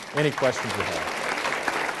any questions you have.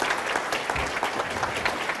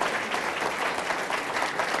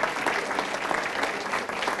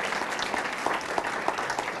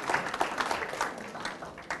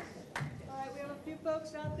 All right, we have a few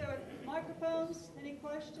folks out there with microphones. Any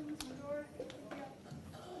questions? Or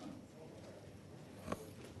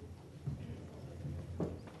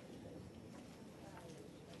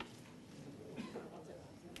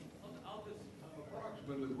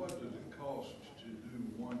Approximately what does it cost to do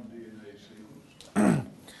one DNA sequence?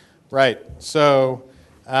 Right. So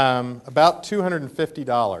about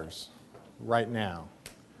 $250 right now.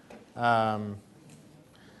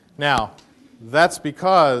 Now, that's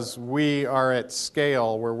because we are at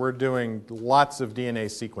scale where we're doing lots of DNA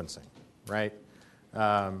sequencing, right?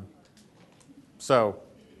 And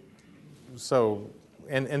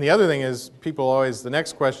the other thing is, people always, the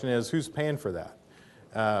next question is, who's paying for that?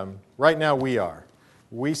 Right now, we are.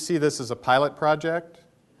 We see this as a pilot project,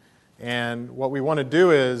 and what we want to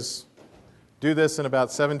do is do this in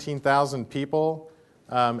about 17,000 people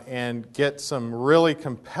and get some really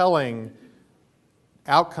compelling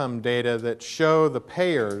outcome data that show the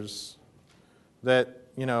payers that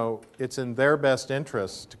it's in their best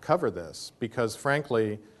interest to cover this, because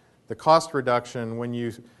frankly, the cost reduction when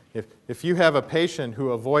if you have a patient who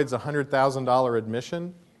avoids a $100,000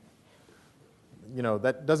 admission,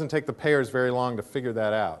 that doesn't take the payers very long to figure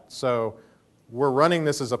that out. So we're running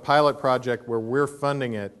this as a pilot project where we're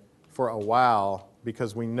funding it for a while,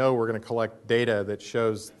 because we know we're going to collect data that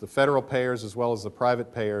shows the federal payers as well as the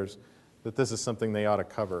private payers that this is something they ought to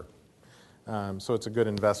cover. So it's a good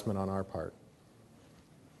investment on our part.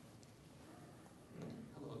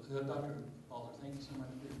 Hello, Dr. Balser, thank you so much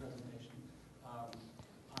for your presentation.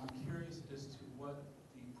 I'm curious as to what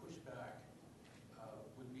the pushback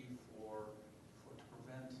would be to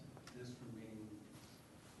prevent this from being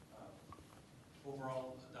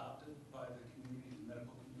overall adopted by the community, the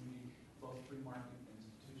medical community, both free market and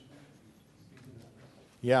institutional. Speak to that.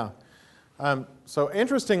 Yeah. So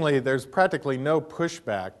interestingly, there's practically no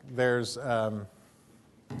pushback. There's,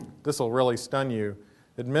 this will really stun you,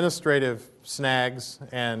 administrative snags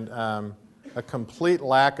and a complete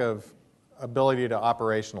lack of ability to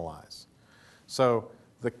operationalize. So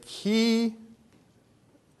the key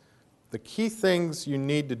things you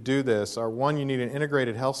need to do this are, one, you need an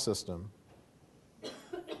integrated health system,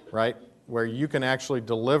 right, where you can actually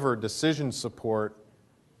deliver decision support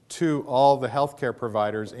to all the healthcare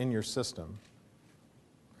providers in your system.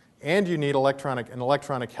 And you need an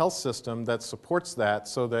electronic health system that supports that,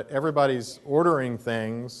 so that everybody's ordering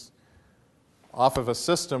things off of a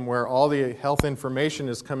system where all the health information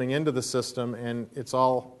is coming into the system, and it's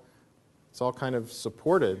all kind of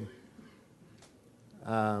supported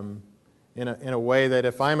in a way that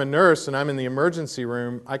if I'm a nurse and I'm in the emergency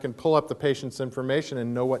room, I can pull up the patient's information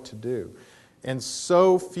and know what to do. And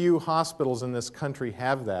so few hospitals in this country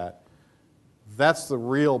have that. That's the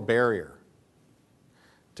real barrier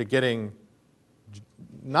to getting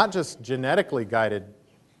not just genetically guided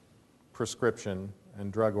prescription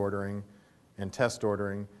and drug ordering and test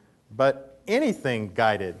ordering, but anything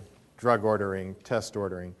guided drug ordering, test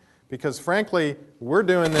ordering. Because frankly, we're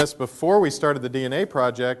doing this before we started the DNA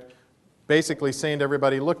project, basically saying to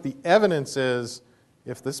everybody, look, the evidence is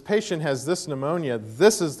if this patient has this pneumonia,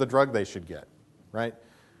 this is the drug they should get, right?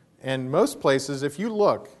 And most places, if you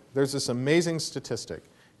look, there's this amazing statistic.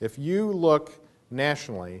 If you look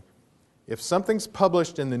nationally, if something's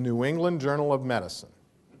published in the New England Journal of Medicine,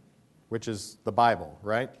 which is the Bible,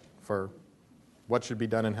 right, for what should be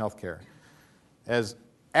done in healthcare, as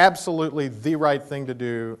absolutely the right thing to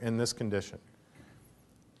do in this condition,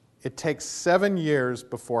 it takes 7 years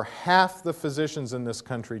before half the physicians in this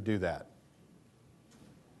country do that.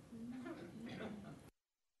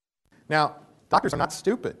 Now, doctors are not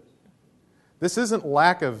stupid. This isn't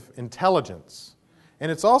lack of intelligence.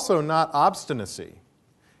 And it's also not obstinacy.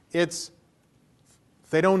 It's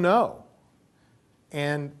they don't know.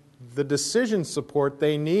 And the decision support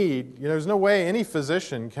they need, there's no way any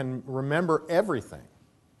physician can remember everything.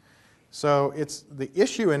 So it's the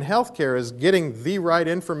issue in healthcare is getting the right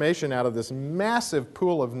information out of this massive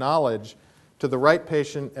pool of knowledge to the right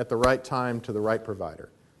patient at the right time to the right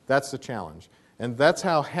provider. That's the challenge. And that's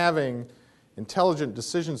how having intelligent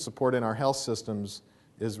decision support in our health systems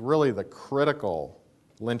is really the critical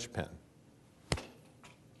linchpin.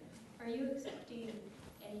 Are you accepting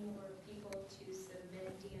any more people to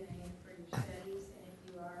submit DNA for your studies? And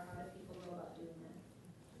if you are, how do people go about doing that?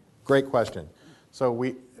 Great question. So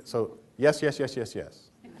yes.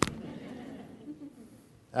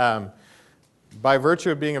 By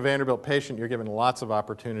virtue of being a Vanderbilt patient, you're given lots of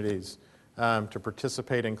opportunities to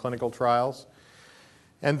participate in clinical trials.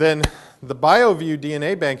 And then the BioView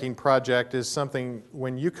DNA banking project is something,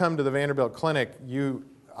 when you come to the Vanderbilt clinic, you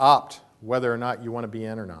opt whether or not you want to be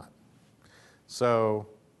in or not. So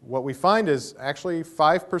what we find is actually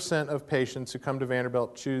 5% of patients who come to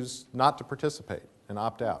Vanderbilt choose not to participate and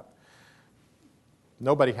opt out.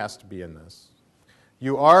 Nobody has to be in this.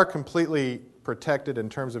 You are completely protected in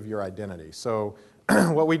terms of your identity. So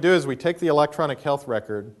what we do is we take the electronic health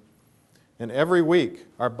record, and every week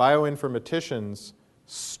our bioinformaticians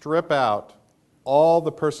strip out all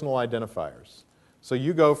the personal identifiers. So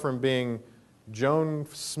you go from being Joan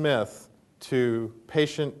Smith to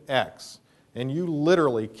patient X, and you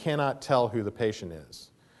literally cannot tell who the patient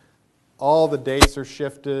is. All the dates are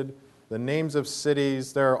shifted, the names of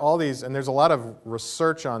cities, there are all these, and there's a lot of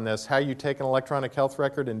research on this, how you take an electronic health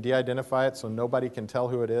record and de-identify it so nobody can tell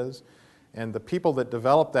who it is. And the people that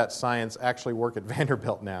develop that science actually work at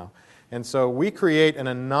Vanderbilt now. And so we create an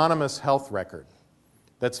anonymous health record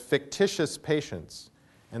that's fictitious patients,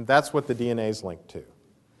 and that's what the DNA is linked to.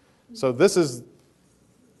 So this is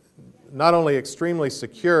not only extremely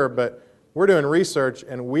secure, but we're doing research,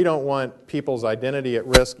 and we don't want people's identity at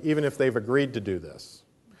risk, even if they've agreed to do this.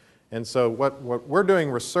 And so what we're doing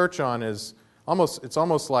research on is it's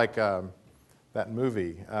almost like that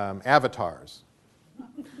movie, Avatars.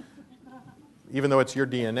 Even though it's your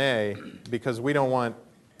DNA, because we don't want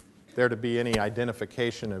there to be any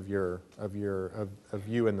identification of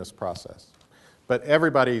you in this process. But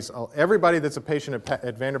everybody that's a patient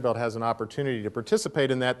at Vanderbilt has an opportunity to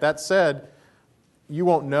participate in that. That said, you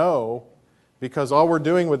won't know because all we're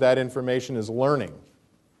doing with that information is learning.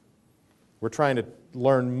 We're trying to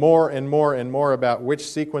learn more and more and more about which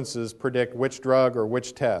sequences predict which drug or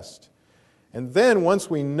which test. And then once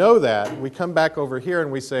we know that, we come back over here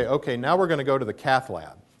and we say, okay, now we're going to go to the cath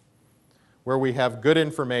lab, where we have good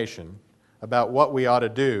information about what we ought to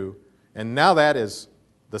do, and now that is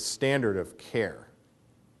the standard of care.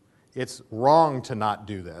 It's wrong to not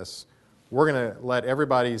do this. We're going to let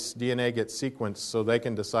everybody's DNA get sequenced so they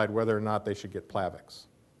can decide whether or not they should get Plavix.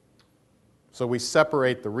 So we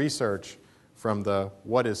separate the research from the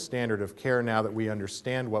what is standard of care now that we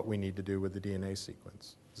understand what we need to do with the DNA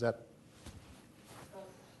sequence. Is that?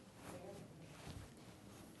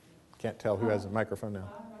 Can't tell who has a microphone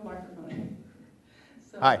now. I have a microphone.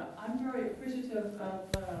 So, Hi. I'm very appreciative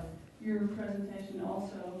of your presentation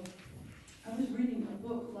also. I was reading a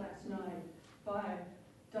book last night by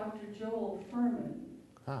Dr. Joel Furman,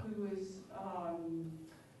 who is,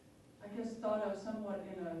 I guess, thought of somewhat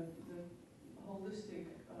in the holistic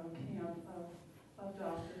camp of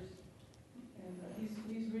doctors. And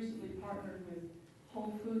he's recently partnered with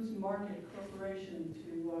Whole Foods Market Corporation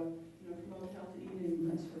to promote healthy eating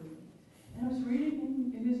and that sort of thing. And I was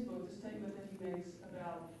reading in his book the statement that he makes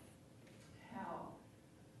about how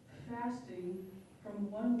fasting from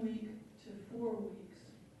 1 week to 4 weeks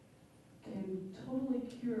can totally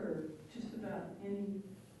cure just about any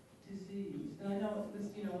disease. And I know this,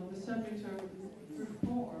 the subject of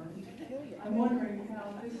reform. I'm wondering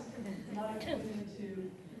how this might fit into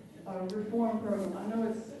a reform program. I know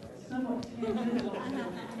it's somewhat tangential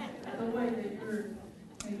to the way that you're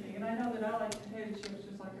thinking, and I know that I like potato chips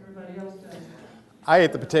just like everybody else does. I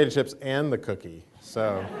ate the potato chips and the cookie,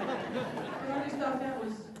 so. But I just thought that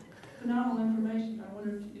was phenomenal information. I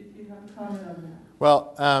wonder if you have a comment on that.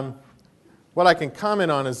 Well, what I can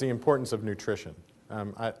comment on is the importance of nutrition.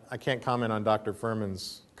 I can't comment on Dr.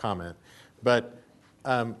 Furman's comment, but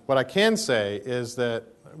what I can say is that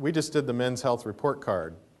we just did the Men's Health Report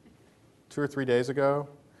Card 2 or 3 days ago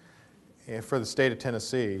for the state of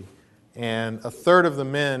Tennessee, and a third of the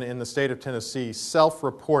men in the state of Tennessee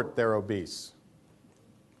self-report they're obese.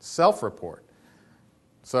 Self-report.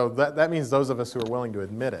 So that means those of us who are willing to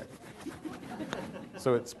admit it.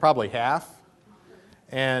 So it's probably half.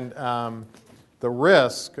 And the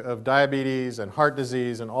risk of diabetes and heart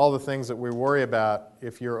disease and all the things that we worry about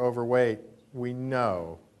if you're overweight, we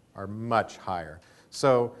know are much higher.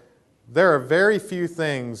 So there are very few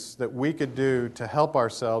things that we could do to help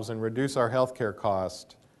ourselves and reduce our healthcare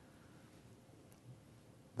cost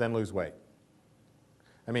than lose weight.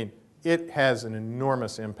 I mean, it has an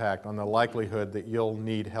enormous impact on the likelihood that you'll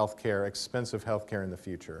need healthcare, expensive healthcare in the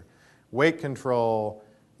future. Weight control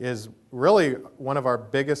is really one of our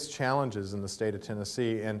biggest challenges in the state of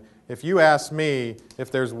Tennessee. And if you ask me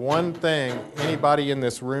if there's one thing anybody in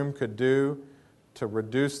this room could do to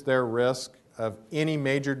reduce their risk of any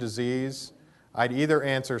major disease, I'd either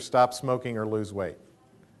answer stop smoking or lose weight,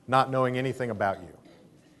 not knowing anything about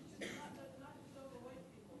you.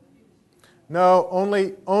 No,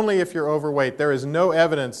 only if you're overweight. There is no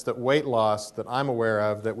evidence that weight loss that I'm aware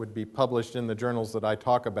of that would be published in the journals that I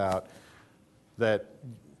talk about that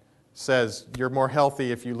says you're more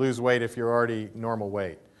healthy if you lose weight if you're already normal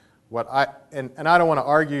weight. And I don't want to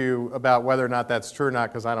argue about whether or not that's true or not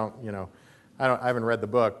because I haven't read the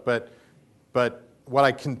book, but what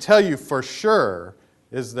I can tell you for sure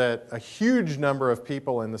is that a huge number of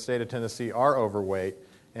people in the state of Tennessee are overweight,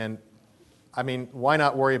 and I mean, why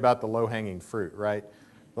not worry about the low-hanging fruit, right?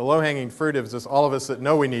 The low-hanging fruit is just all of us that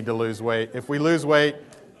know we need to lose weight. If we lose weight,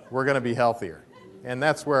 we're going to be healthier. And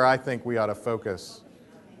that's where I think we ought to focus.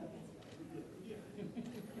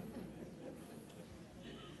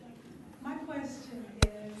 My question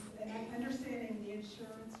is, and understanding the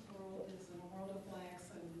insurance world is a world of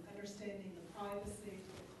blacks and understanding the privacy,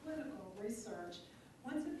 the clinical research,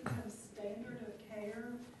 once it becomes standard of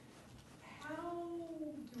care, how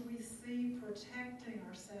do we see protecting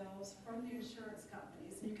ourselves from the insurance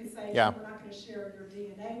companies? You could say, Yeah. We're not going to share your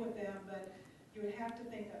DNA with them, but you would have to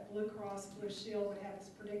think that Blue Cross Blue Shield would have this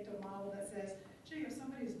predictive model that says, gee, if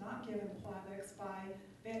somebody's not given Plavix by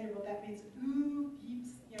Vanderbilt, that means,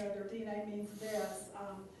 their DNA means this.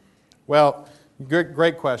 Well,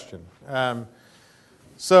 great question.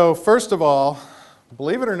 So first of all,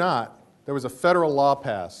 believe it or not, there was a federal law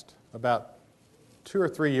passed about 2 or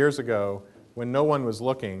 3 years ago when no one was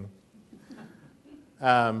looking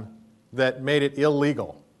that made it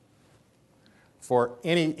illegal for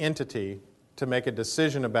any entity to make a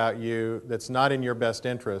decision about you that's not in your best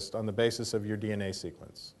interest on the basis of your DNA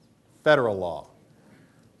sequence. Federal law.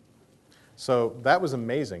 So that was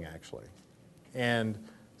amazing, actually. And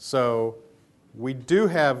so we do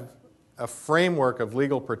have a framework of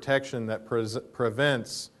legal protection that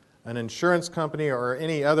prevents an insurance company or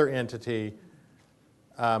any other entity,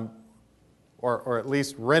 or at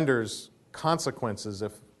least renders consequences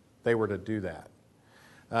if they were to do that.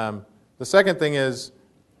 The second thing is,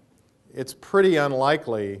 it's pretty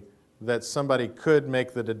unlikely that somebody could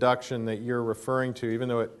make the deduction that you're referring to, even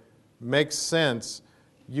though it makes sense.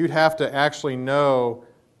 You'd have to actually know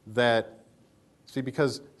that,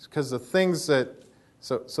 because the things that,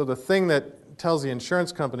 so the thing that tells the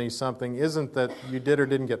insurance company something isn't that you did or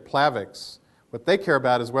didn't get Plavix. What they care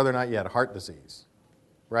about is whether or not you had heart disease,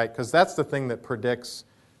 right? Because that's the thing that predicts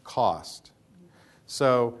cost.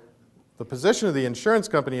 So the position of the insurance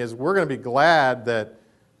company is we're going to be glad that,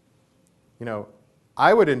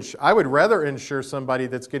 I would rather insure somebody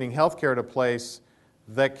that's getting health care at a place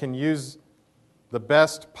that can use the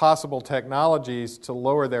best possible technologies to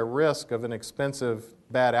lower their risk of an expensive,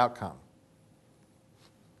 bad outcome.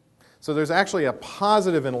 So there's actually a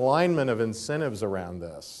positive alignment of incentives around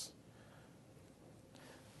this.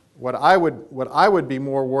 What I would be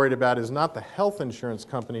more worried about is not the health insurance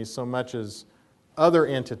companies so much as other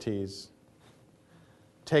entities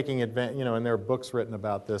taking advantage, and there are books written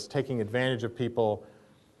about this, taking advantage of people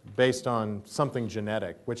based on something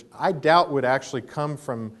genetic, which I doubt would actually come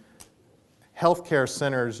from healthcare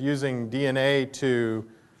centers using DNA to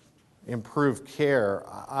improve care.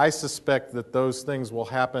 I suspect that those things will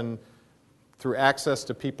happen through access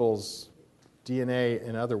to people's DNA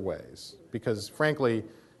in other ways, because frankly,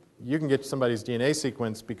 you can get somebody's DNA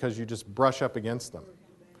sequence because you just brush up against them,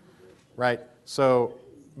 right? So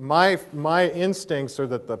my instincts are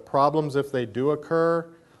that the problems, if they do occur,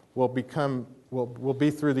 will be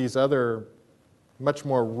through these other much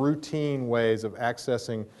more routine ways of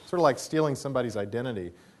accessing, sort of like stealing somebody's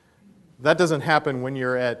identity. That doesn't happen when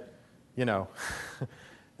you're at, at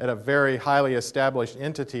a very highly established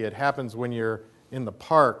entity. It happens when you're in the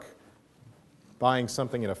park buying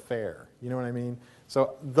something at a fair. You know what I mean?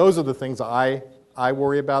 So those are the things I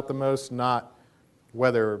worry about the most, not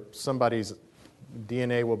whether somebody's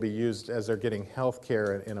DNA will be used as they're getting health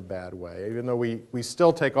care in a bad way, even though we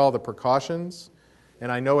still take all the precautions,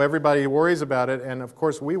 and I know everybody worries about it, and of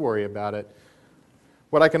course we worry about it.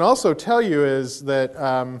 What I can also tell you is that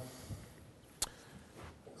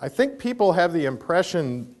I think people have the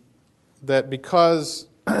impression that because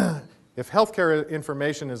if healthcare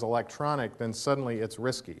information is electronic, then suddenly it's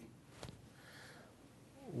risky.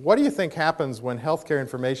 What do you think happens when healthcare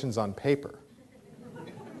information is on paper?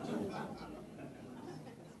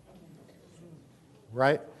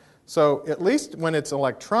 Right? So at least when it's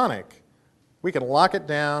electronic, we can lock it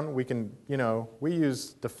down. We can, we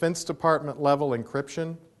use Defense Department level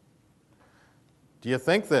encryption. Do you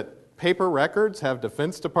think that paper records have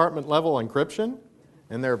Defense Department level encryption?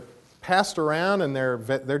 And they're passed around and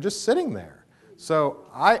they're just sitting there. So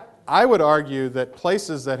I would argue that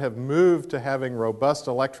places that have moved to having robust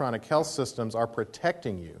electronic health systems are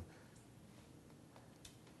protecting you,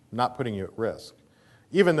 not putting you at risk.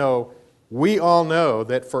 Even though we all know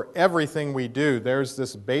that for everything we do, there's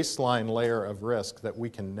this baseline layer of risk that we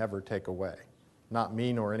can never take away, not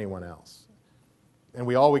me nor anyone else. And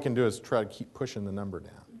all we can do is try to keep pushing the number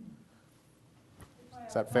down.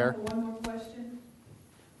 Is that fair? One more question.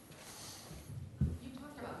 You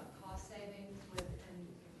talked about cost savings regarding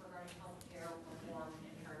healthcare reform,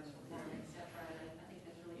 insurance reform, et cetera, and I think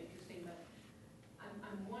that's really interesting. But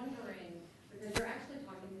I'm wondering, because you're actually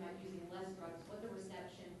talking about using less drugs, what the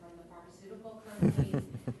reception from the pharmaceutical companies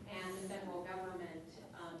and the federal government,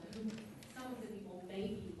 some of the people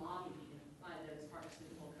may be lobbied by those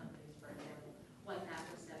pharmaceutical companies, for example, what that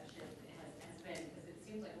reception has been, because it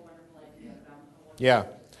seems like a wonderful idea, but I'm wondering. Yeah.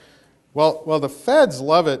 Well, the feds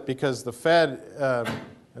love it because the Fed,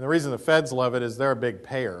 and the reason the feds love it is they're a big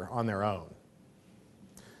payer on their own.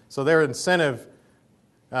 So their incentive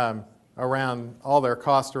around all their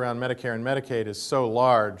cost around Medicare and Medicaid is so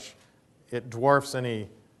large, it dwarfs any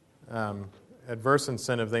adverse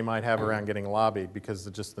incentive they might have around getting lobbied because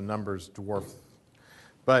just the numbers dwarf.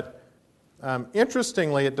 But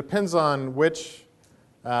interestingly, it depends on which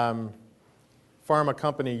pharma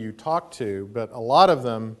company you talk to, but a lot of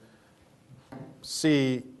them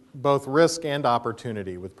see both risk and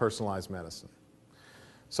opportunity with personalized medicine.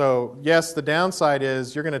 So yes, the downside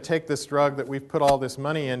is you're going to take this drug that we've put all this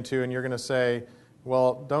money into and you're going to say,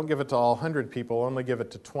 well, don't give it to all 100 people, only give it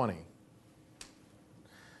to 20.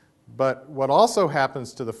 But what also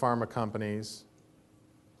happens to the pharma companies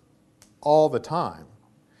all the time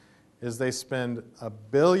is they spend $1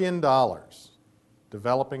 billion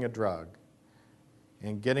developing a drug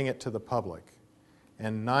and getting it to the public.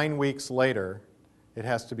 And 9 weeks later, it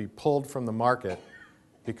has to be pulled from the market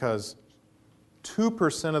because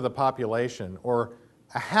 2% of the population or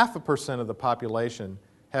 0.5% of the population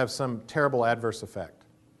have some terrible adverse effect.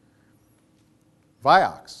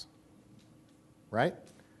 Vioxx, right?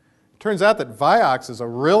 It turns out that Vioxx is a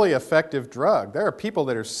really effective drug. There are people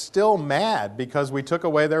that are still mad because we took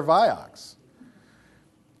away their Vioxx.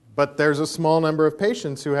 But there's a small number of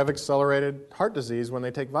patients who have accelerated heart disease when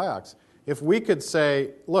they take Vioxx. If we could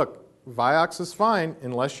say, look, Vioxx is fine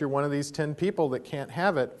unless you're one of these 10 people that can't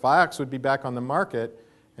have it, Vioxx would be back on the market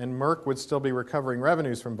and Merck would still be recovering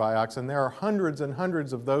revenues from Vioxx, and there are hundreds and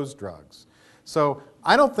hundreds of those drugs. So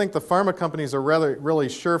I don't think the pharma companies are really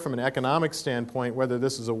sure from an economic standpoint whether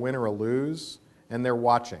this is a win or a lose, and they're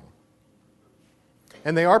watching.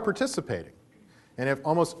 And they are participating. And if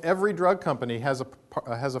almost every drug company has a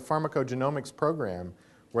pharmacogenomics program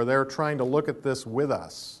where they're trying to look at this with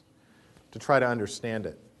us to try to understand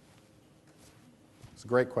it. It's a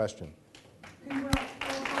great question. Congratulations.